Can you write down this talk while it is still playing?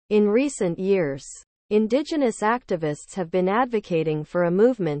In recent years, Indigenous activists have been advocating for a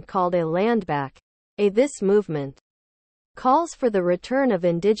movement called a land back. This movement calls for the return of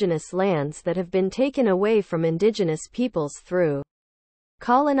Indigenous lands that have been taken away from Indigenous peoples through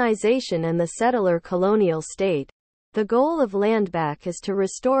colonization and the settler colonial state. The goal of land back is to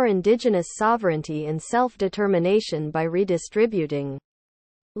restore Indigenous sovereignty and self-determination by redistributing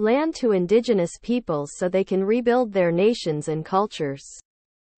land to Indigenous peoples so they can rebuild their nations and cultures.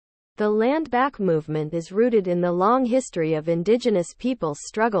 The land back movement is rooted in the long history of Indigenous peoples'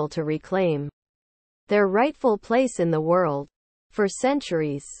 struggle to reclaim their rightful place in the world. For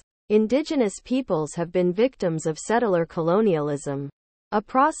centuries, Indigenous peoples have been victims of settler colonialism, a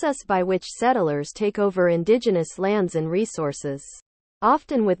process by which settlers take over Indigenous lands and resources,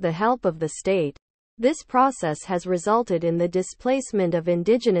 often with the help of the state. This process has resulted in the displacement of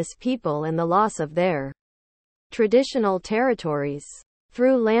Indigenous people and the loss of their traditional territories.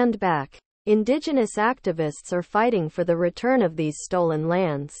 Through land back, Indigenous activists are fighting for the return of these stolen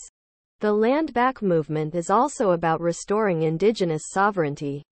lands. The land back movement is also about restoring Indigenous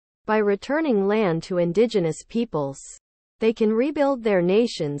sovereignty. By returning land to Indigenous peoples, they can rebuild their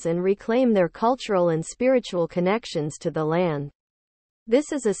nations and reclaim their cultural and spiritual connections to the land.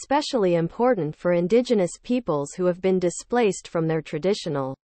 This is especially important for Indigenous peoples who have been displaced from their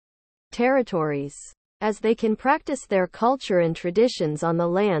traditional territories, as they can practice their culture and traditions on the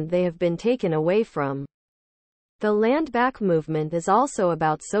land they have been taken away from. The land back movement is also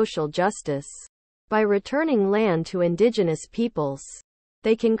about social justice. By returning land to Indigenous peoples,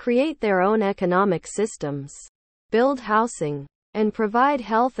 they can create their own economic systems, build housing, and provide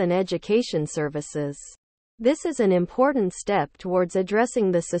health and education services. This is an important step towards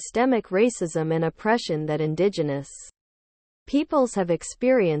addressing the systemic racism and oppression that Indigenous peoples have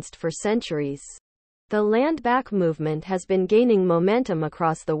experienced for centuries. The land back movement has been gaining momentum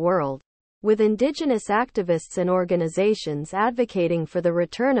across the world, with Indigenous activists and organizations advocating for the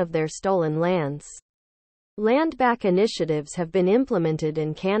return of their stolen lands. Land back initiatives have been implemented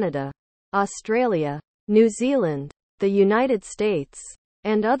in Canada, Australia, New Zealand, the United States,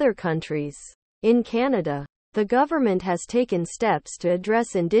 and other countries. In Canada, the government has taken steps to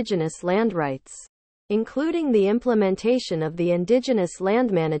address Indigenous land rights, including the implementation of the Indigenous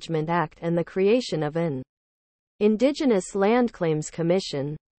Land Management Act and the creation of an Indigenous Land Claims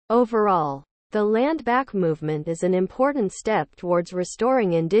Commission. Overall, the land back movement is an important step towards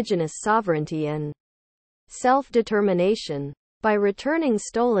restoring Indigenous sovereignty and self-determination. By returning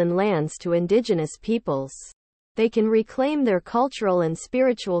stolen lands to Indigenous peoples, they can reclaim their cultural and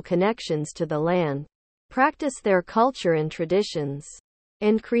spiritual connections to the land, practice their culture and traditions,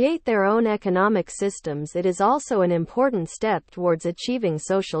 and create their own economic systems. It is also an important step towards achieving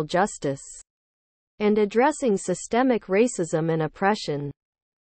social justice and addressing systemic racism and oppression.